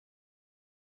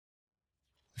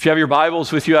If you have your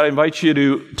Bibles with you, I invite you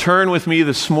to turn with me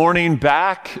this morning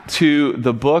back to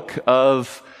the book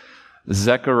of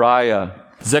Zechariah.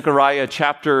 Zechariah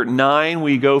chapter 9,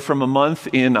 we go from a month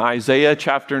in Isaiah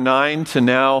chapter 9 to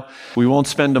now. We won't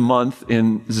spend a month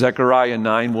in Zechariah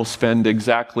 9. We'll spend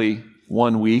exactly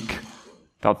 1 week,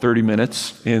 about 30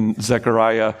 minutes in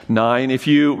Zechariah 9. If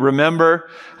you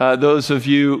remember, those of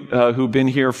you who've been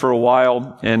here for a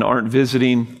while and aren't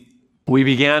visiting, we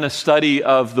began a study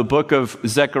of the book of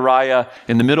Zechariah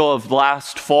in the middle of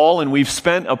last fall, and we've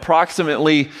spent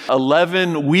approximately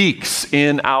 11 weeks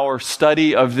in our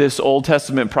study of this Old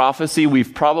Testament prophecy.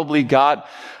 We've probably got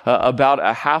about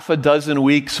a half a dozen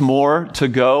weeks more to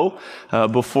go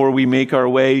before we make our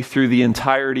way through the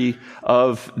entirety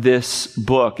of this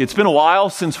book. It's been a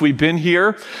while since we've been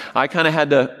here. I kind of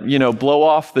had to, blow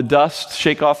off the dust,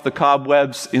 shake off the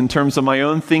cobwebs in terms of my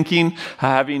own thinking,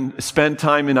 having spent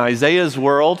time in Isaiah's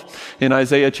world, in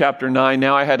Isaiah chapter 9.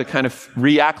 Now I had to kind of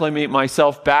reacclimate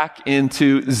myself back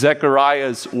into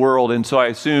Zechariah's world, and so I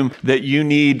assume that you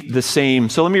need the same.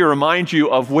 So let me remind you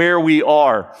of where we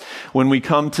are when we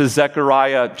come to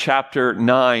Zechariah chapter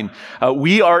 9.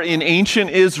 We are in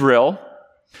ancient Israel,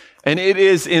 and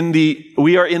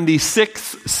we are in the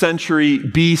 6th century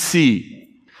BC.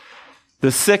 The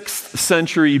 6th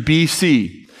century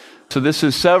BC. So this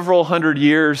is several hundred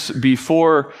years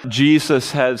before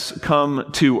Jesus has come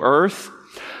to earth.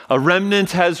 A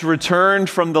remnant has returned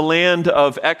from the land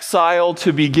of exile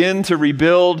to begin to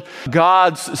rebuild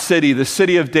God's city, the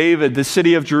city of David, the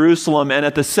city of Jerusalem, and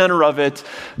at the center of it,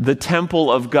 the temple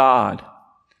of God,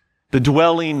 the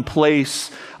dwelling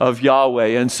place of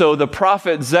Yahweh. And so the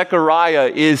prophet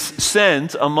Zechariah is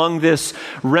sent among this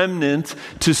remnant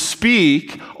to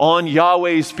speak on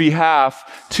Yahweh's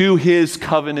behalf to his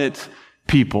covenant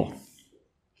people.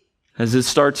 As it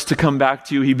starts to come back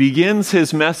to you, he begins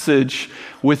his message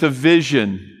with a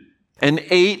vision, an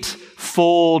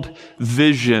 8-fold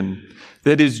vision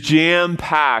that is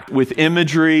jam-packed with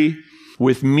imagery,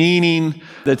 with meaning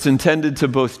that's intended to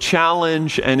both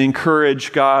challenge and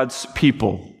encourage God's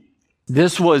people.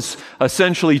 This was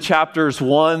essentially chapters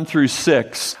 1 through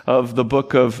 6 of the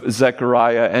book of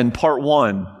Zechariah and part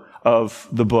 1 of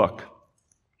the book.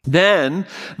 Then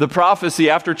the prophecy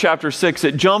after chapter 6,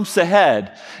 it jumps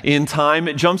ahead in time.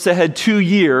 It jumps ahead 2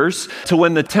 years to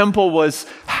when the temple was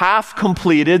half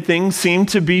completed. Things seem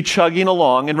to be chugging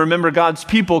along. And remember, God's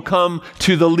people come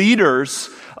to the leaders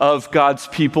of God's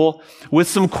people with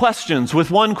some questions,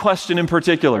 with one question in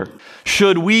particular.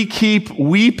 Should we keep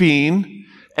weeping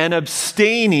and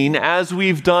abstaining as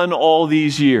we've done all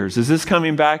these years? Is this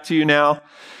coming back to you now?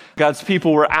 God's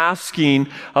people were asking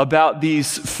about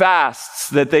these fasts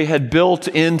that they had built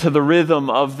into the rhythm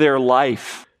of their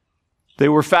life. They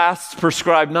were fasts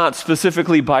prescribed not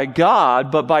specifically by God,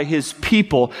 but by his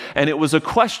people. And it was a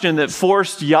question that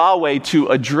forced Yahweh to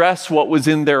address what was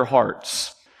in their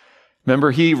hearts.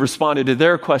 Remember, he responded to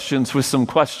their questions with some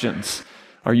questions.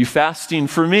 Are you fasting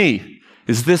for me?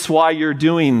 Is this why you're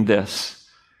doing this?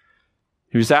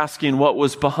 He was asking what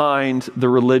was behind the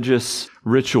religious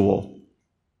ritual.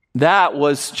 That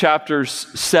was chapters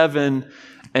 7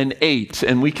 and 8.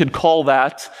 And we could call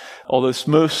that, although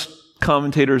most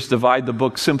commentators divide the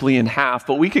book simply in half,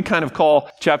 but we could kind of call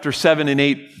chapter 7 and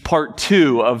 8 part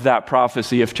 2 of that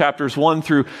prophecy. If chapters 1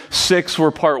 through 6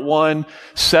 were part 1,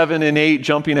 7 and 8,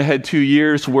 jumping ahead 2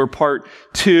 years, were part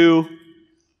 2.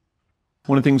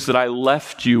 One of the things that I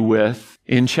left you with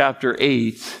in chapter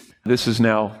 8, this is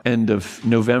now end of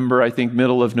November, I think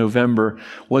middle of November,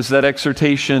 was that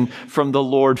exhortation from the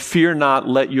Lord, fear not,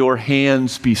 let your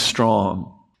hands be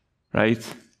strong, right?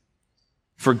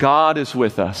 For God is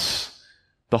with us.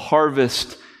 The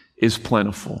harvest is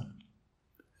plentiful.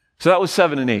 So that was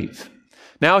 7 and 8.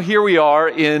 Now here we are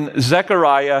in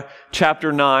Zechariah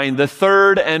chapter 9, the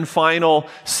third and final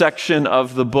section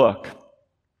of the book.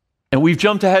 And we've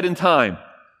jumped ahead in time.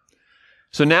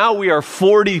 So now we are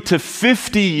 40 to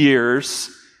 50 years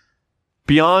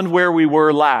beyond where we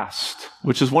were last,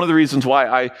 which is one of the reasons why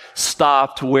I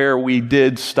stopped where we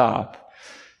did stop,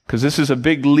 because this is a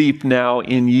big leap now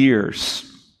in years.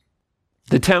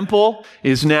 The temple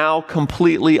is now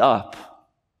completely up,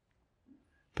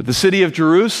 but the city of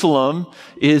Jerusalem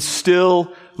is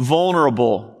still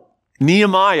vulnerable.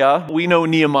 Nehemiah, we know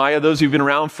Nehemiah, those who've been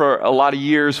around for a lot of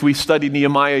years, we studied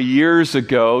Nehemiah years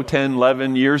ago, 10,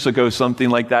 11 years ago, something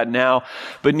like that now.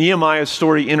 But Nehemiah's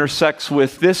story intersects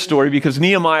with this story because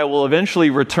Nehemiah will eventually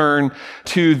return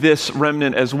to this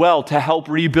remnant as well to help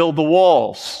rebuild the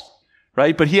walls,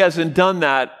 right? But he hasn't done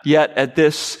that yet at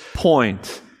this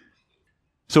point.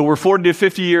 So we're 40 to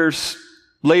 50 years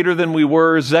later than we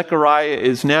were. Zechariah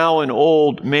is now an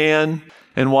old man.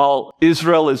 And while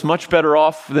Israel is much better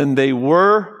off than they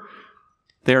were,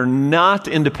 they're not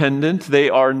independent, they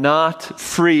are not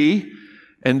free,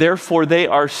 and therefore they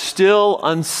are still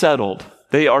unsettled.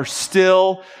 They are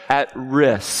still at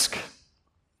risk.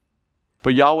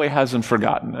 But Yahweh hasn't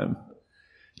forgotten them.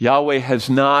 Yahweh has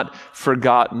not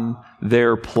forgotten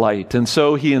their plight. And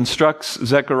so he instructs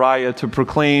Zechariah to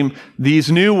proclaim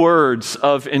these new words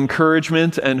of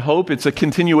encouragement and hope. It's a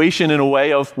continuation in a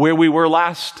way of where we were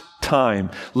last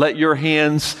time. Let your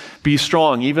hands be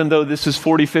strong. Even though this is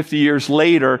 40, 50 years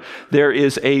later, there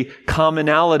is a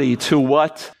commonality to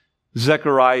what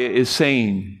Zechariah is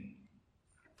saying.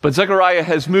 But Zechariah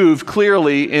has moved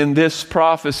clearly in this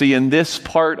prophecy, in this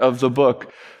part of the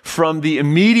book, from the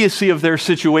immediacy of their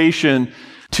situation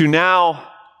to now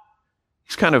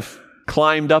he's kind of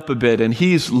climbed up a bit and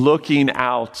he's looking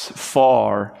out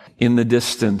far in the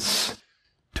distance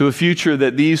to a future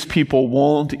that these people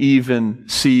won't even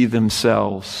see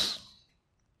themselves.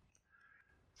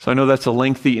 So I know that's a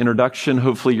lengthy introduction.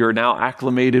 Hopefully you're now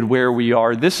acclimated where we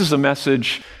are. This is a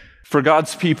message for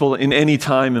God's people in any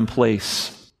time and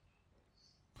place,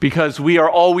 because we are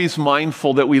always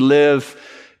mindful that we live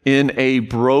in a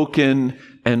broken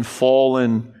and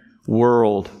fallen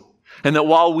world. And that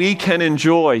while we can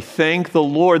enjoy, thank the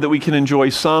Lord that we can enjoy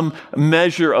some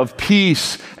measure of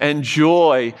peace and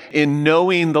joy in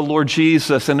knowing the Lord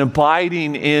Jesus and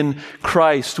abiding in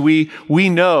Christ, we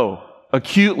know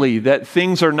acutely that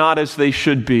things are not as they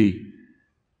should be,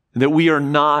 that we are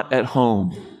not at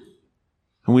home.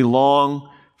 And we long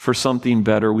for something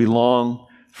better. We long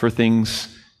for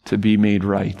things to be made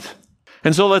right.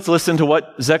 And so let's listen to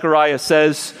what Zechariah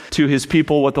says to his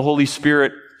people, what the Holy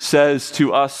Spirit says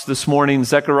to us this morning.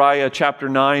 Zechariah chapter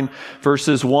 9,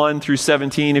 verses 1 through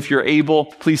 17. If you're able,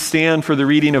 please stand for the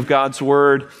reading of God's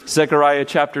word. Zechariah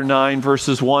chapter 9,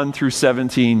 verses 1 through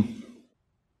 17.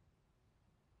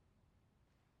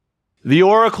 The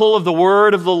oracle of the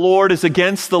word of the Lord is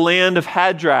against the land of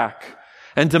Hadrach,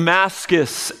 and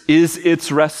Damascus is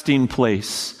its resting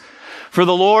place. For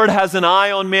the Lord has an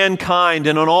eye on mankind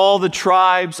and on all the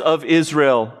tribes of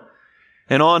Israel,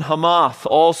 and on Hamath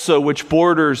also, which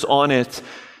borders on it,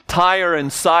 Tyre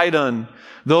and Sidon,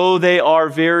 though they are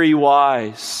very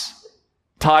wise.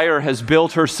 Tyre has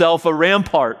built herself a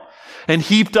rampart and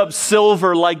heaped up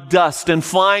silver like dust and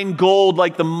fine gold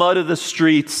like the mud of the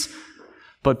streets.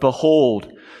 But behold,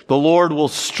 the Lord will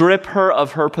strip her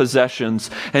of her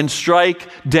possessions and strike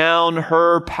down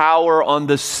her power on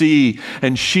the sea,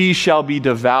 and she shall be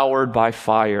devoured by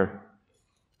fire.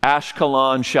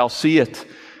 Ashkelon shall see it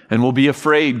and will be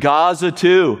afraid. Gaza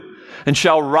too, and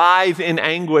shall writhe in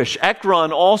anguish.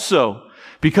 Ekron also,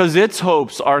 because its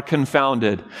hopes are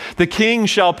confounded. The king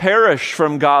shall perish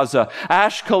from Gaza.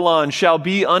 Ashkelon shall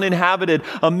be uninhabited.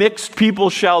 A mixed people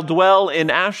shall dwell in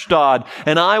Ashdod,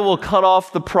 and I will cut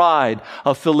off the pride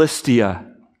of Philistia.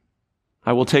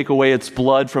 I will take away its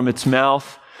blood from its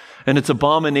mouth, and its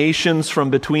abominations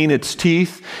from between its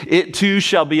teeth. It too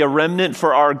shall be a remnant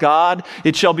for our God.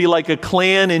 It shall be like a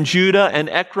clan in Judah, and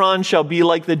Ekron shall be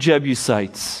like the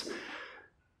Jebusites.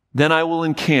 Then I will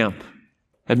encamp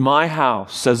at my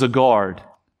house as a guard,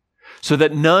 so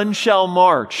that none shall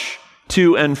march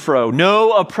to and fro.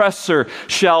 No oppressor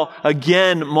shall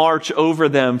again march over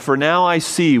them, for now I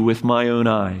see with my own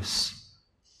eyes.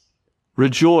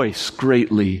 Rejoice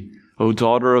greatly, O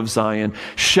daughter of Zion.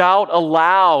 Shout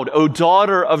aloud, O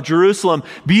daughter of Jerusalem.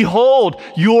 Behold,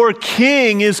 your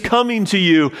king is coming to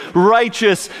you.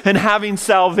 Righteous and having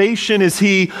salvation is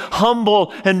he,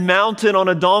 humble and mounted on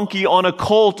a donkey, on a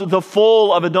colt, the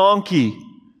foal of a donkey.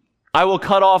 I will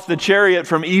cut off the chariot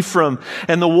from Ephraim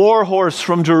and the war horse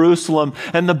from Jerusalem,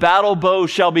 and the battle bow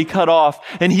shall be cut off,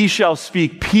 and he shall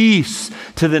speak peace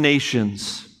to the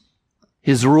nations.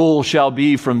 His rule shall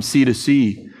be from sea to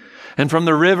sea, and from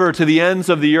the river to the ends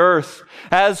of the earth.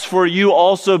 As for you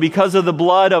also, because of the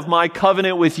blood of my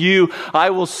covenant with you,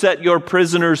 I will set your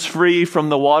prisoners free from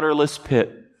the waterless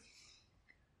pit.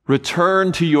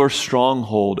 Return to your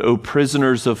stronghold, O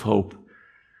prisoners of hope.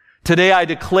 Today I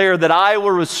declare that I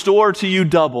will restore to you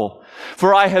double.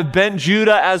 For I have bent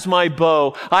Judah as my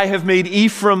bow. I have made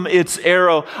Ephraim its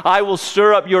arrow. I will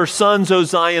stir up your sons, O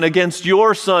Zion, against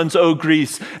your sons, O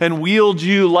Greece, and wield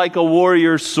you like a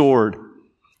warrior's sword.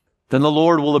 Then the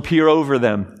Lord will appear over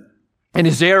them, and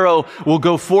his arrow will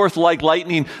go forth like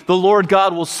lightning. The Lord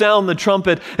God will sound the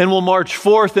trumpet and will march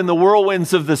forth in the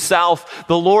whirlwinds of the south.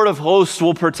 The Lord of hosts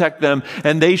will protect them,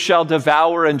 and they shall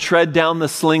devour and tread down the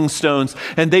sling stones.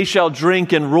 And they shall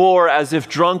drink and roar as if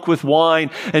drunk with wine,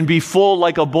 and be full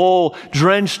like a bowl,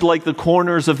 drenched like the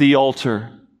corners of the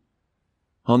altar.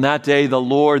 On that day, the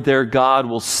Lord their God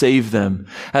will save them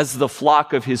as the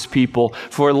flock of his people.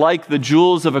 For like the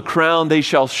jewels of a crown, they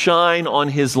shall shine on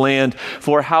his land.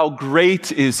 For how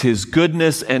great is his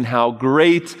goodness and how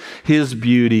great his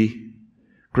beauty.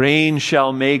 Grain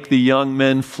shall make the young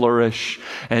men flourish,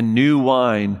 and new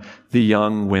wine the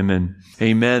young women.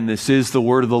 Amen. This is the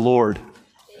word of the Lord.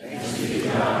 Thanks be to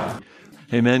God.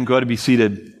 Amen. Go ahead and be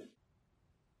seated.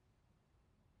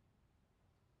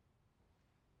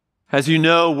 As you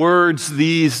know, words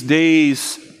these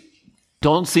days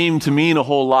don't seem to mean a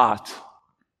whole lot.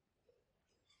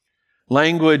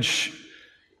 Language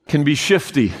can be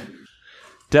shifty.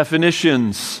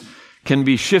 Definitions can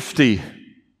be shifty,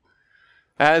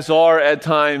 as are at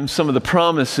times some of the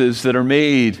promises that are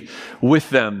made with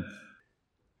them.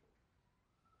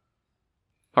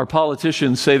 Our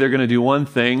politicians say they're going to do one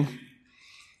thing,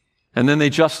 and then they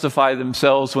justify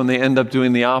themselves when they end up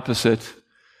doing the opposite.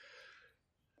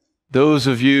 Those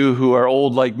of you who are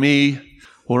old like me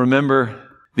will remember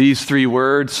these three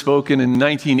words spoken in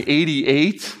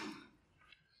 1988.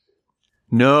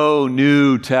 No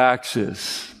new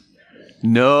taxes.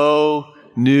 No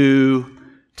new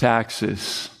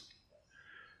taxes.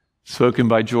 Spoken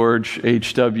by George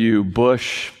H.W.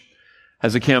 Bush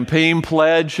as a campaign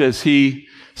pledge as he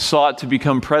sought to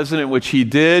become president, which he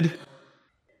did.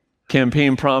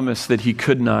 Campaign promise that he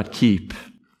could not keep.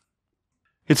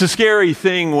 It's a scary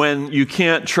thing when you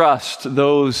can't trust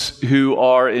those who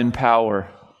are in power.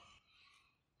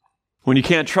 When you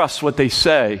can't trust what they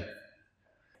say.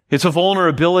 It's a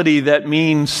vulnerability that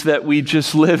means that we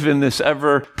just live in this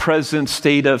ever-present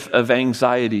state of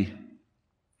anxiety.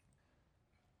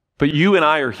 But you and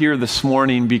I are here this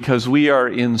morning because we are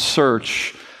in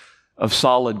search of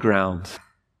solid ground.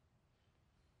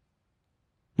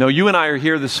 No, you and I are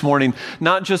here this morning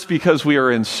not just because we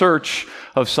are in search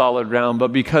of solid ground,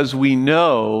 but because we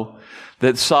know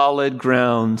that solid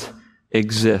ground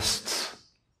exists.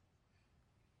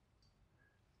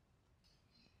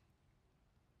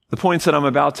 The points that I'm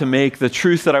about to make, the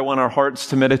truth that I want our hearts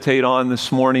to meditate on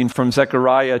this morning from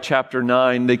Zechariah chapter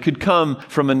 9, they could come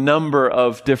from a number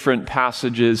of different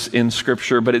passages in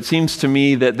Scripture, but it seems to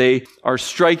me that they are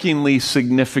strikingly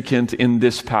significant in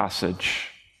this passage.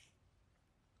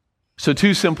 So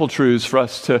two simple truths for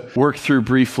us to work through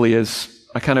briefly as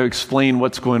I kind of explain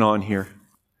what's going on here.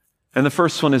 And the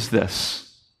first one is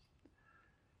this: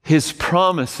 His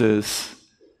promises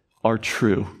are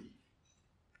true.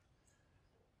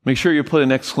 Make sure you put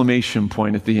an exclamation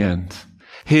point at the end.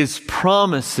 His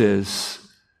promises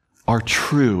are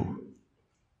true.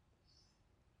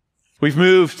 We've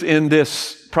moved in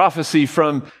this prophecy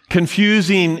from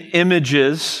confusing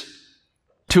images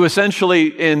to essentially,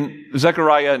 in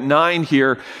Zechariah 9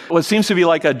 here, what seems to be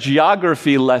like a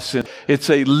geography lesson. It's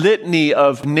a litany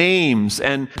of names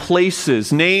and places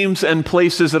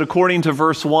that according to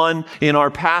verse 1 in our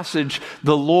passage,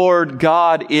 the Lord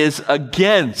God is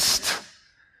against.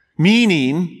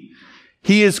 Meaning,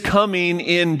 He is coming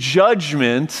in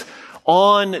judgment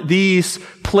on these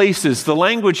places. The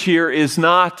language here is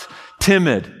not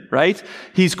timid, right?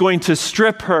 He's going to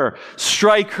strip her,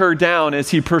 strike her down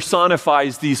as he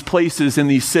personifies these places in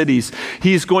these cities.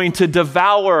 He's going to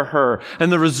devour her.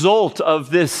 And the result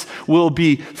of this will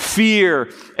be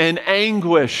fear and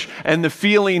anguish and the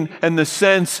feeling and the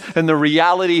sense and the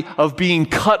reality of being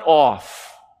cut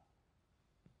off.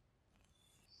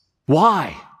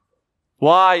 Why?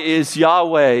 Why is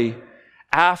Yahweh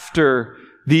after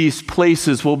these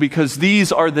places? Well, because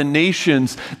these are the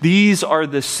nations, these are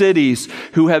the cities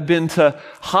who have been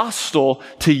hostile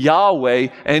to Yahweh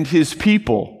and His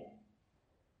people.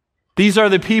 These are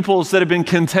the peoples that have been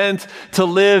content to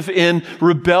live in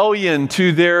rebellion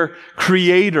to their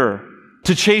Creator,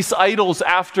 to chase idols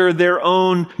after their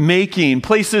own making.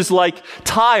 Places like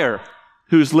Tyre,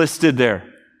 who's listed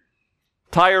there.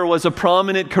 Tyre was a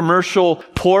prominent commercial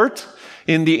port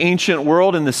in the ancient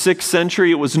world. In the 6th century,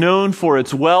 it was known for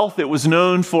its wealth. It was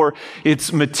known for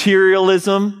its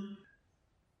materialism.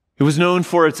 It was known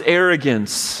for its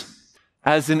arrogance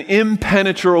as an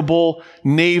impenetrable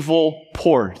naval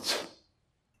port.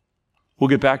 We'll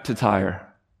get back to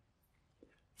Tyre.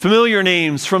 Familiar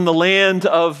names from the land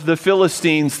of the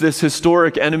Philistines, this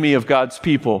historic enemy of God's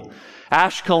people.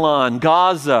 Ashkelon,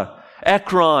 Gaza,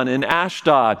 Ekron and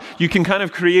Ashdod. You can kind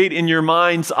of create in your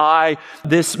mind's eye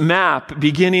this map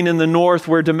beginning in the north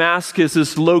where Damascus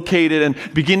is located and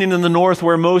beginning in the north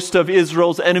where most of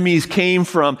Israel's enemies came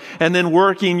from, and then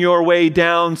working your way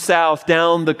down south,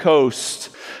 down the coast.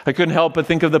 I couldn't help but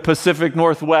think of the Pacific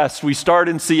Northwest. We start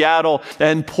in Seattle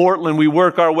and Portland. We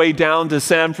work our way down to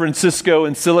San Francisco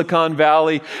and Silicon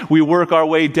Valley. We work our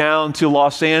way down to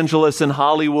Los Angeles and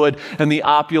Hollywood and the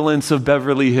opulence of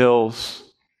Beverly Hills.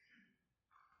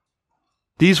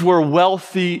 These were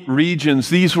wealthy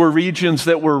regions. These were regions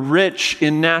that were rich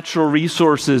in natural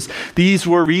resources. These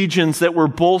were regions that were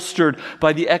bolstered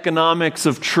by the economics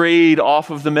of trade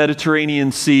off of the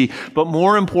Mediterranean Sea. But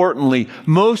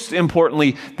most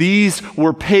importantly, these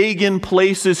were pagan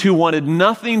places who wanted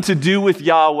nothing to do with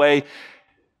Yahweh.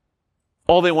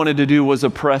 All they wanted to do was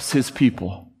oppress his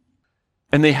people.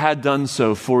 And they had done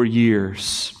so for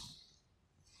years.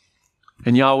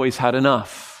 And Yahweh's had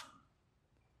enough.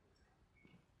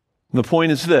 The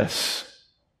point is this: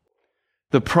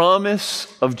 the promise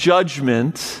of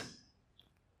judgment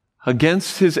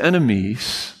against his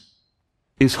enemies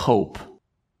is hope.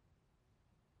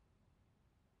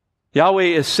 Yahweh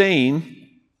is saying,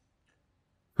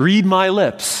 read my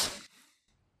lips.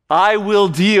 I will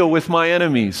deal with my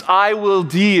enemies. I will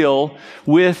deal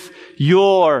with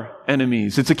your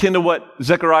enemies. It's akin to what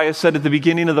Zechariah said at the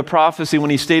beginning of the prophecy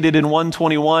when he stated in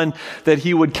 1:21 that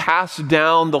he would cast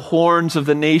down the horns of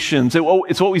the nations.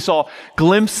 It's what we saw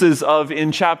glimpses of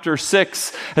in chapter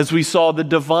 6 as we saw the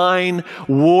divine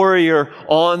warrior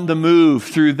on the move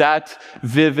through that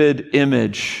vivid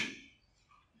image.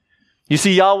 You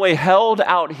see, Yahweh held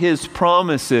out his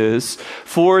promises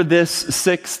for this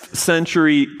 6th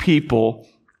century people.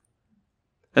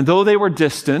 And though they were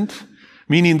distant,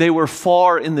 meaning they were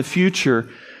far in the future,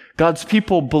 God's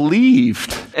people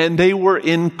believed and they were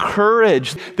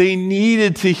encouraged. They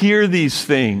needed to hear these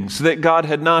things, that God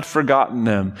had not forgotten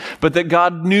them, but that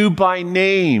God knew by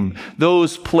name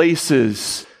those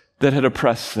places that had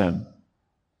oppressed them.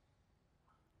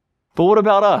 But what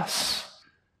about us?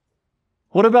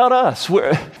 What about us?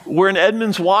 We're in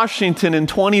Edmonds, Washington in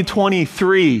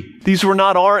 2023. These were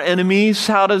not our enemies.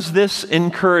 How does this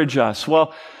encourage us?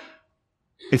 Well,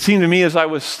 it seemed to me as I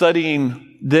was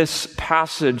studying this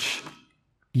passage,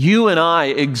 you and I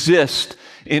exist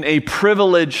in a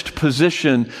privileged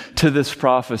position to this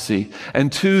prophecy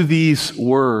and to these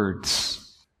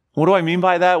words. What do I mean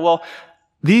by that? Well,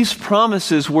 these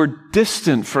promises were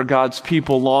distant for God's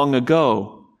people long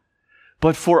ago.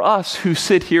 But for us who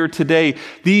sit here today,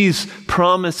 these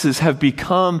promises have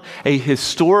become a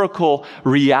historical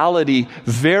reality,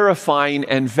 verifying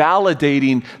and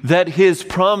validating that his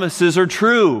promises are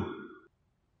true.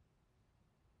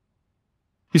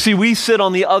 You see, we sit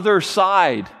on the other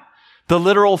side. The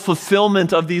literal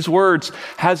fulfillment of these words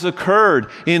has occurred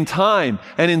in time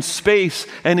and in space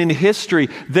and in history.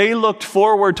 They looked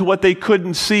forward to what they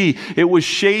couldn't see. It was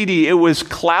shady, it was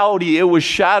cloudy, it was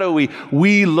shadowy.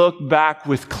 We look back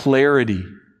with clarity.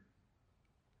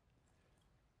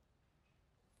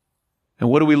 And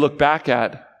what do we look back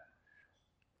at?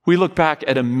 We look back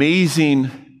at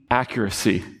amazing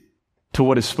accuracy to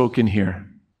what is spoken here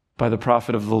by the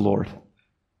prophet of the Lord.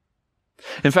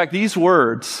 In fact, these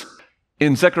words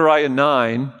in Zechariah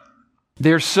 9,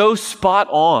 they're so spot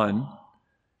on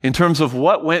in terms of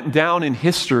what went down in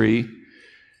history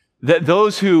that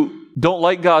those who don't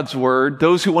like God's word,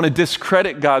 those who want to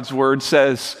discredit God's word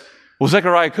says, well,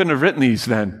 Zechariah couldn't have written these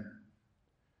then.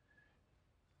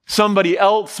 Somebody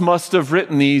else must have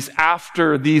written these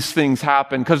after these things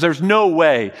happened, because there's no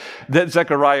way that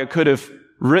Zechariah could have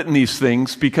written these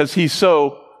things because he's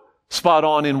so spot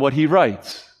on in what he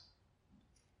writes.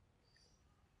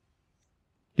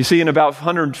 You see, in about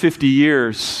 150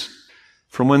 years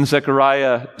from when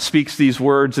Zechariah speaks these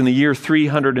words, in the year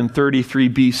 333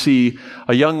 BC,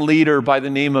 a young leader by the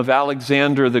name of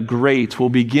Alexander the Great will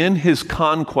begin his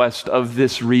conquest of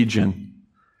this region.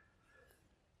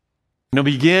 And he'll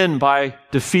begin by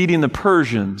defeating the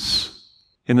Persians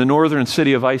in the northern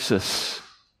city of Issus.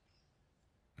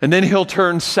 And then he'll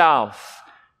turn south,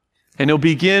 and he'll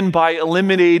begin by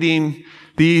eliminating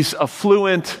these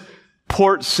affluent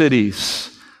port cities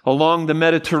along the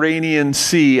Mediterranean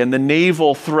Sea and the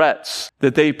naval threats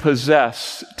that they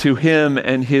possess to him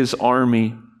and his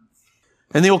army.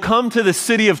 And they will come to the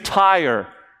city of Tyre,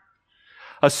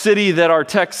 a city that our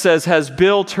text says has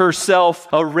built herself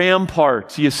a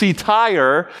rampart. You see,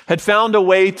 Tyre had found a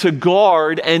way to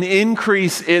guard and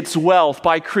increase its wealth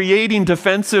by creating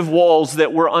defensive walls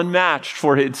that were unmatched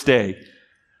for its day.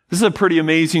 This is a pretty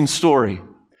amazing story.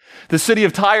 The city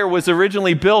of Tyre was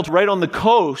originally built right on the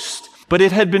coast, but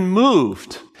it had been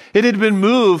moved. It had been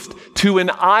moved to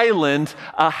an island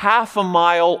a half a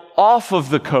mile off of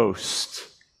the coast.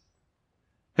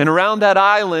 And around that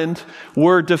island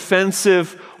were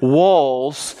defensive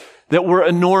walls that were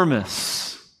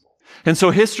enormous. And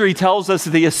so history tells us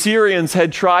that the Assyrians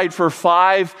had tried for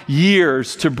 5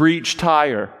 years to breach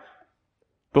Tyre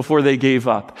before they gave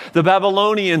up. The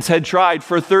Babylonians had tried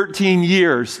for 13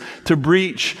 years to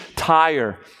breach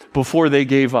Tyre before they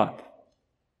gave up.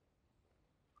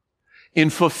 In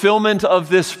fulfillment of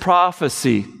this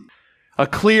prophecy, a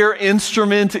clear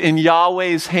instrument in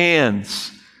Yahweh's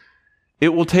hands, it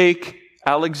will take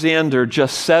Alexander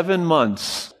just 7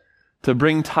 months to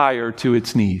bring Tyre to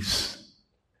its knees.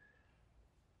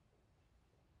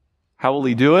 How will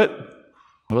he do it?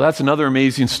 Well, that's another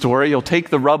amazing story. He'll take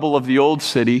the rubble of the old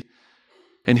city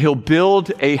and he'll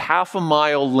build a half a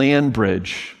mile land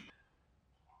bridge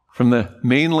from the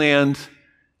mainland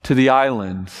to the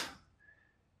island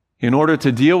in order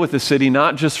to deal with the city,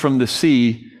 not just from the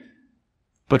sea,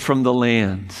 but from the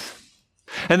land.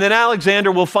 And then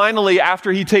Alexander will finally,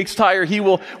 after he takes Tyre, he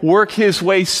will work his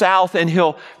way south and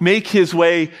he'll make his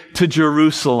way to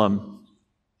Jerusalem.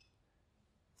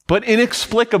 But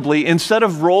inexplicably, instead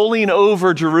of rolling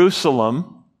over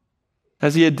Jerusalem,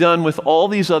 as he had done with all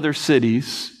these other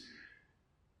cities,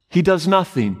 he does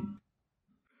nothing.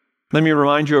 Let me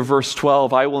remind you of verse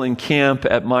 12. I will encamp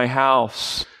at my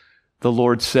house, the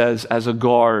Lord says, as a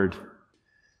guard,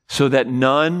 so that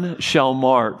none shall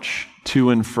march to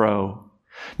and fro.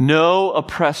 No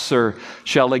oppressor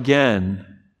shall again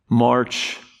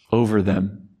march over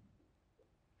them.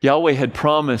 Yahweh had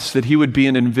promised that he would be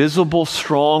an invisible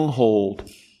stronghold.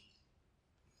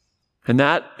 And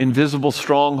that invisible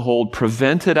stronghold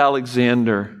prevented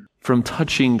Alexander from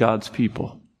touching God's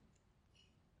people.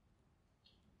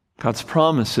 God's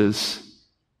promises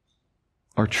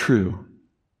are true.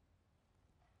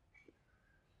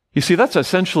 You see, that's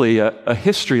essentially a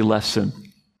history lesson.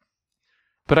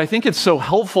 But I think it's so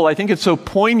helpful, I think it's so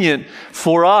poignant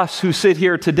for us who sit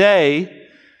here today,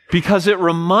 because it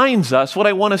reminds us, what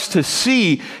I want us to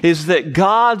see is that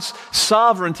God's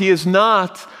sovereignty is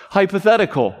not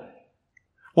hypothetical.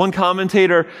 One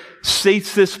commentator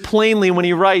states this plainly when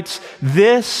he writes,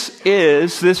 this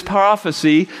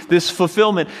prophecy, this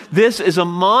fulfillment, this is a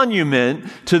monument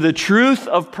to the truth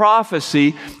of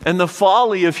prophecy and the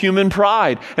folly of human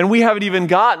pride. And we haven't even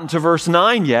gotten to verse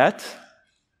 9 yet.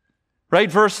 Right?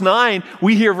 Verse 9,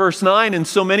 we hear verse 9, and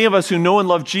so many of us who know and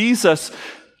love Jesus,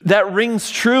 that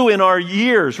rings true in our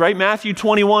ears, right? Matthew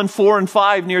 21, 4 and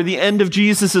 5, near the end of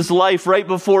Jesus' life, right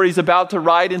before he's about to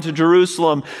ride into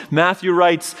Jerusalem, Matthew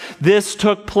writes, this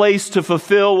took place to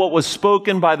fulfill what was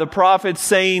spoken by the prophet,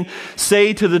 saying,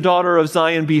 say to the daughter of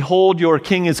Zion, behold, your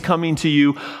king is coming to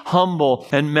you, humble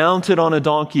and mounted on a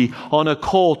donkey, on a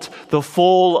colt, the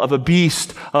foal of a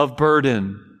beast of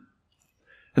burden.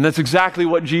 And that's exactly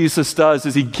what Jesus does,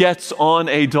 is he gets on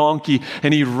a donkey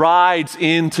and he rides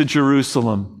into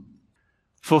Jerusalem,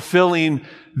 fulfilling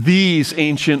these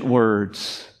ancient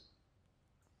words.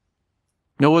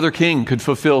 No other king could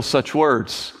fulfill such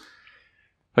words.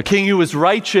 A king who is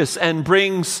righteous and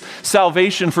brings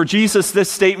salvation. For Jesus,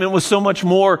 this statement was so much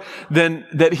more than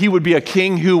that he would be a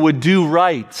king who would do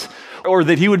right, or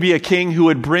that he would be a king who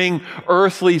would bring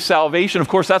earthly salvation. Of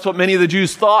course, that's what many of the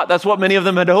Jews thought. That's what many of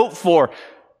them had hoped for.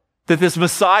 That this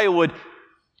Messiah would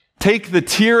take the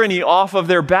tyranny off of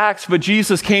their backs, but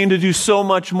Jesus came to do so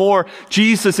much more.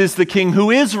 Jesus is the King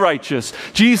who is righteous.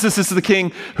 Jesus is the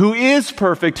King who is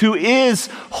perfect, who is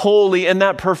holy, and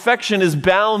that perfection is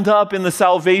bound up in the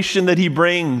salvation that he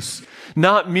brings,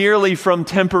 not merely from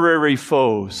temporary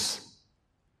foes,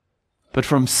 but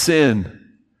from sin,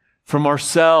 from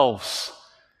ourselves,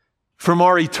 from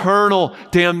our eternal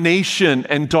damnation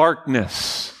and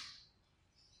darkness.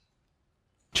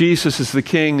 Jesus is the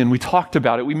King, and we talked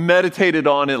about it. We meditated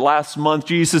on it last month.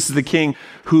 Jesus is the King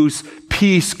whose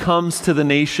peace comes to the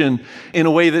nation in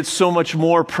a way that's so much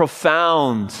more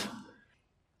profound,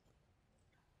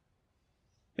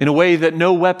 in a way that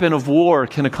no weapon of war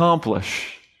can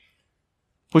accomplish,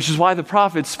 which is why the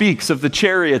prophet speaks of the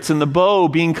chariots and the bow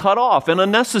being cut off and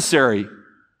unnecessary.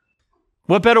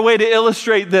 What better way to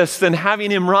illustrate this than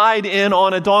having him ride in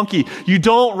on a donkey? You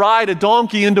don't ride a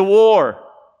donkey into war.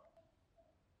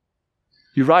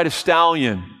 You ride a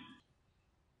stallion.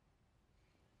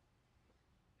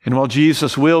 And while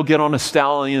Jesus will get on a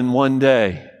stallion one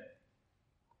day,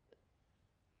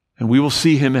 and we will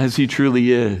see him as he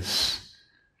truly is,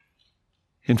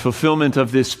 in fulfillment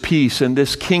of this peace and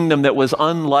this kingdom that was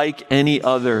unlike any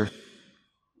other,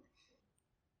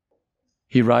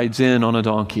 he rides in on a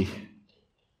donkey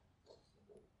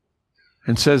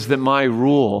and says that my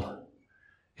rule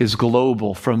is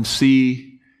global from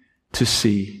sea to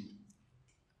sea.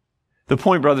 The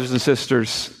point, brothers and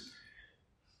sisters,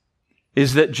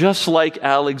 is that just like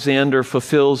Alexander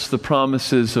fulfills the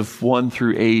promises of 1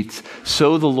 through 8,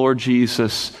 so the Lord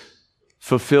Jesus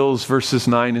fulfills verses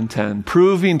 9 and 10,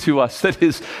 proving to us that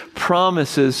his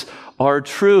promises are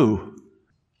true.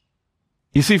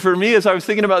 You see, for me, as I was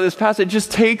thinking about this passage, it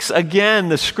just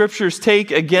the scriptures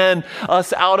take again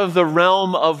us out of the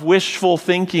realm of wishful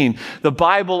thinking. The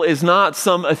Bible is not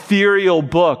some ethereal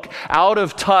book out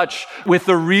of touch with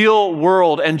the real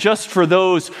world and just for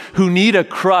those who need a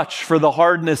crutch for the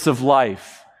hardness of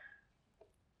life.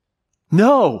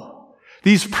 No,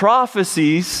 these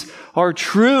prophecies are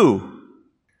true.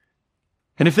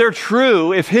 And if they're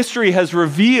true, if history has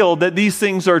revealed that these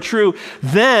things are true,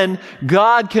 then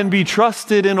God can be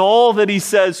trusted in all that he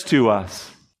says to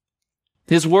us.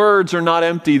 His words are not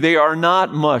empty. They are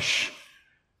not mush.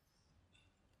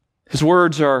 His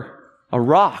words are a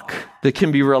rock that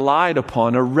can be relied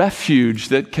upon, a refuge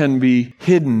that can be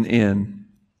hidden in.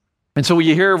 And so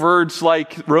you hear words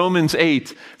like Romans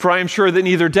 8, "For I am sure that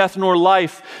neither death nor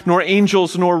life, nor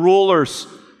angels nor rulers,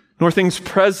 nor things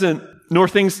present, nor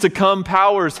things to come,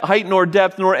 powers, height nor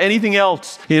depth, nor anything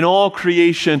else in all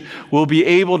creation will be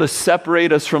able to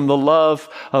separate us from the love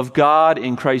of God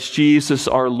in Christ Jesus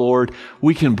our Lord."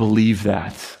 We can believe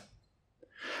that.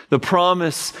 The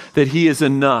promise that he is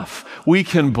enough, we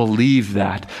can believe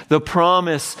that. The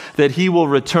promise that he will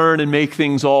return and make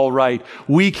things all right,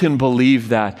 we can believe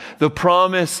that. The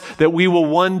promise that we will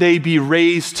one day be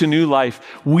raised to new life,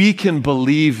 we can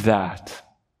believe that.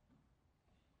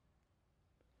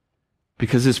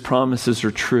 Because his promises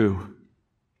are true.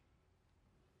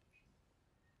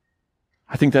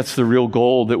 I think that's the real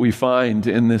goal that we find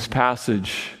in this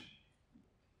passage.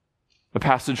 A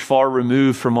passage far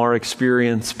removed from our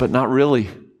experience, but not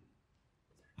really.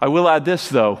 I will add this,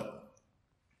 though.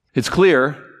 It's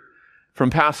clear from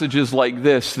passages like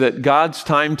this that God's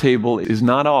timetable is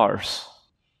not ours,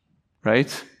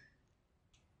 right?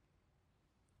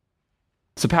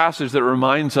 It's a passage that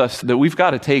reminds us that we've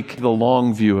got to take the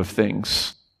long view of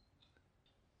things.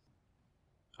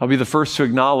 I'll be the first to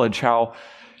acknowledge how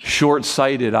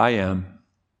short-sighted I am,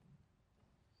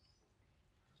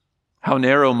 how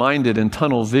narrow-minded and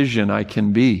tunnel vision I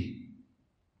can be.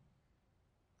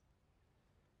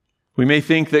 We may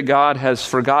think that God has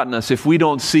forgotten us if we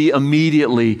don't see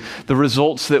immediately the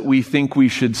results that we think we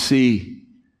should see.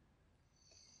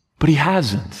 But he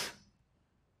hasn't.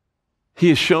 He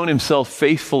has shown himself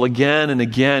faithful again and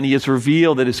again. He has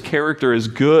revealed that his character is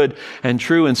good and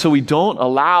true. And so we don't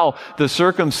allow the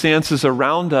circumstances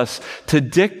around us to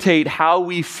dictate how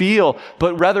we feel,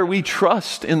 but rather we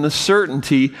trust in the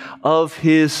certainty of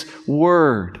his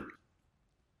word.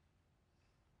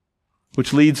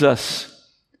 Which leads us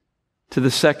to the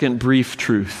second brief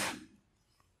truth.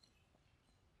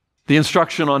 The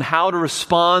instruction on how to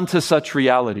respond to such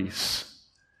realities.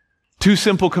 Two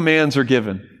simple commands are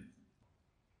given.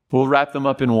 We'll wrap them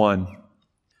up in one.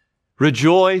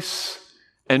 Rejoice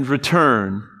and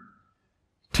return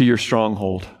to your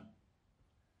stronghold.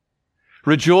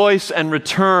 Rejoice and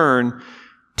return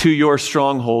to your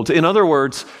stronghold. In other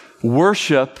words,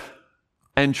 worship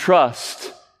and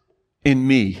trust in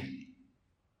me.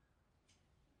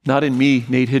 Not in me,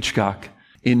 Nate Hitchcock.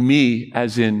 In me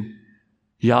as in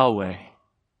Yahweh.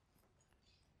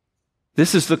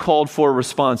 This is the called for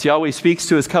response. Yahweh speaks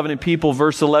to his covenant people,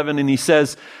 verse 11, and he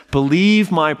says,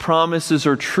 "Believe my promises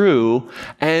are true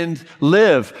and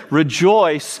live.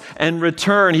 Rejoice and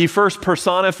return." He first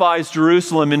personifies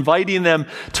Jerusalem, inviting them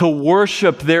to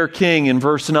worship their king in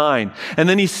verse 9. And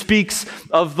then he speaks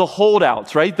of the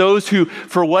holdouts, right? Those who,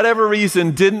 for whatever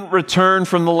reason, didn't return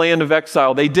from the land of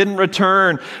exile. They didn't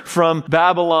return from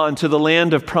Babylon to the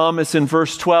land of promise in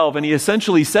verse 12. And he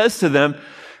essentially says to them,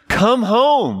 "Come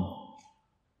home.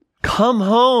 Come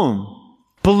home.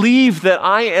 Believe that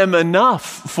I am enough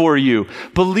for you.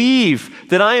 Believe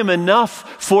that I am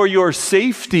enough for your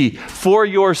safety, for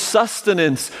your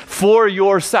sustenance, for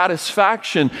your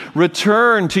satisfaction.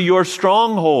 Return to your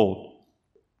stronghold.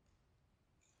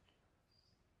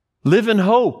 Live in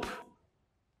hope,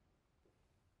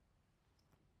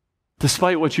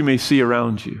 despite what you may see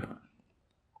around you."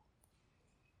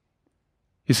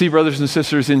 You see, brothers and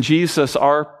sisters, in Jesus,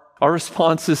 our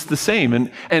response is the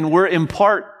same. And we're in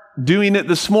part doing it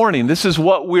this morning. This is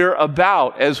what we're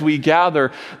about as we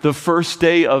gather the first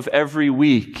day of every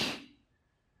week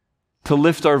to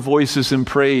lift our voices in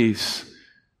praise,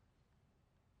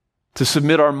 to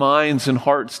submit our minds and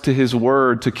hearts to his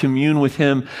word, to commune with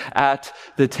him at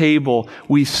the table.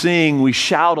 We sing, we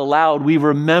shout aloud, we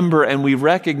remember, and we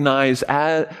recognize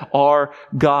our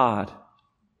God.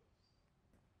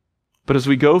 But as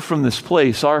we go from this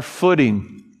place, our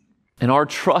footing and our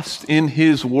trust in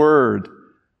His Word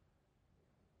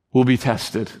will be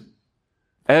tested.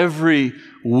 Every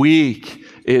week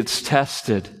it's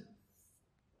tested.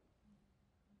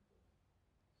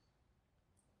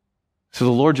 So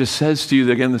the Lord just says to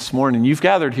you again this morning, you've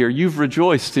gathered here, you've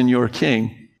rejoiced in your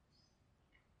King.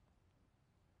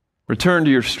 Return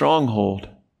to your stronghold.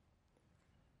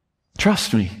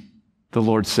 Trust me, the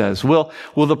Lord says. Will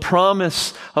the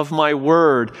promise of my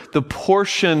word, the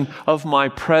portion of my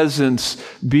presence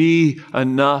be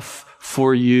enough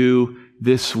for you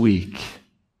this week?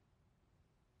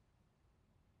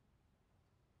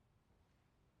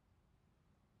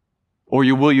 Or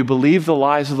will you believe the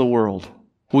lies of the world?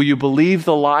 Will you believe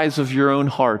the lies of your own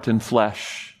heart and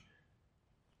flesh?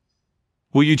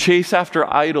 Will you chase after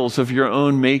idols of your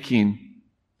own making?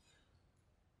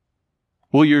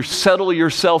 Will you settle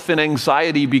yourself in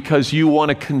anxiety because you want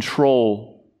to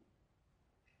control?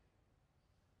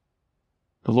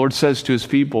 The Lord says to His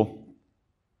people,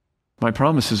 my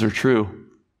promises are true.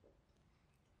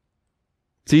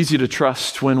 It's easy to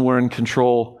trust when we're in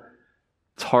control.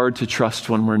 It's hard to trust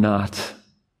when we're not.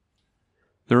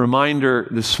 The reminder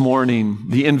this morning,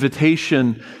 the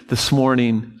invitation this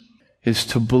morning is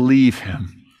to believe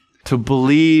Him, to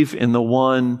believe in the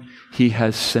one He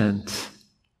has sent,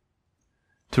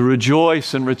 to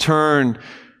rejoice and return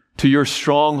to your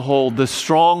stronghold, the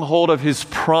stronghold of His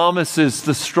promises,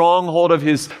 the stronghold of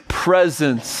His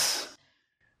presence.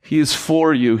 He is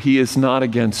for you. He is not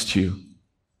against you.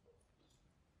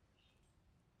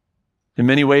 In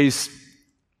many ways,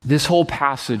 this whole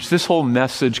passage, this whole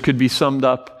message could be summed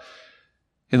up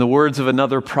in the words of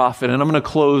another prophet. And I'm going to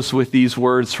close with these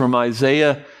words from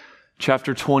Isaiah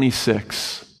chapter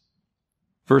 26,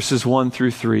 verses 1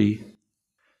 through 3.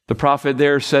 The prophet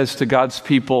there says to God's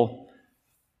people,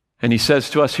 and he says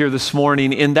to us here this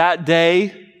morning, in that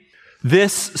day,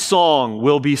 this song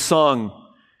will be sung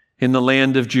in the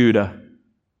land of Judah.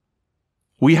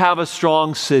 We have a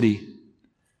strong city.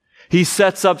 He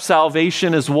sets up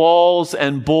salvation as walls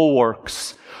and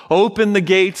bulwarks. Open the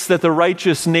gates that the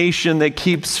righteous nation that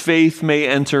keeps faith may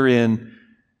enter in.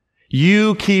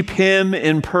 You keep him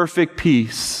in perfect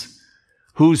peace,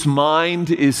 whose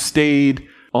mind is stayed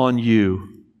on you,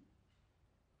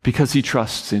 because he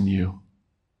trusts in you.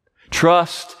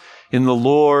 Trust in the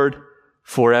Lord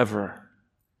forever,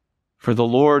 for the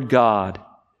Lord God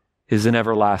is an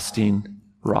everlasting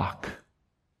rock.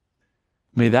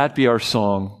 May that be our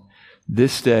song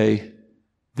this day,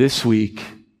 this week,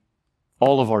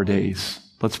 all of our days.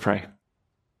 Let's pray.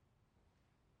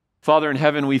 Father in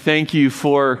heaven, we thank you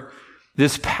for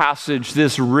this passage,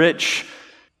 this rich,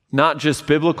 not just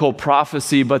biblical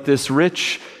prophecy, but this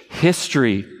rich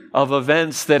history of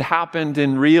events that happened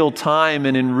in real time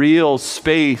and in real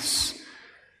space.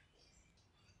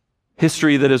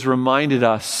 History that has reminded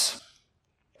us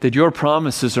that your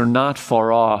promises are not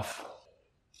far off.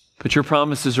 But your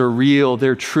promises are real,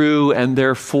 they're true, and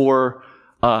they're for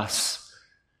us.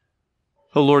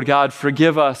 Oh Lord God,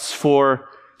 forgive us for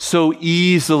so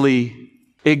easily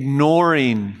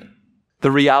ignoring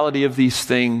the reality of these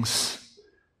things,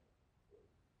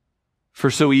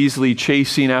 for so easily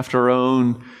chasing after our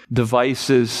own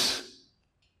devices,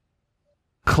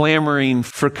 clamoring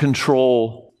for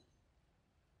control.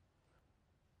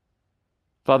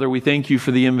 Father, we thank you for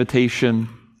the invitation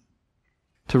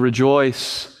to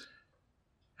rejoice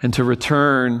and to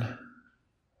return.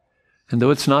 And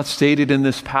though it's not stated in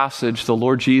this passage, the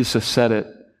Lord Jesus said it,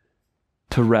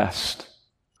 to rest.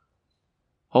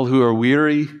 All who are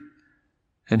weary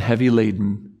and heavy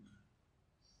laden,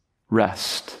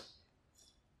 rest.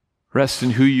 Rest in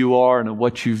who you are and in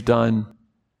what you've done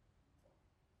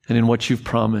and in what you've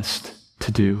promised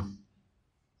to do.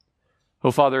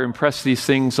 Oh, Father, impress these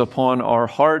things upon our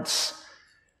hearts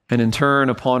and in turn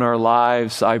upon our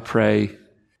lives, I pray,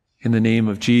 in the name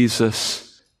of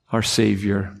Jesus, our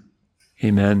Savior.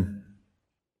 Amen.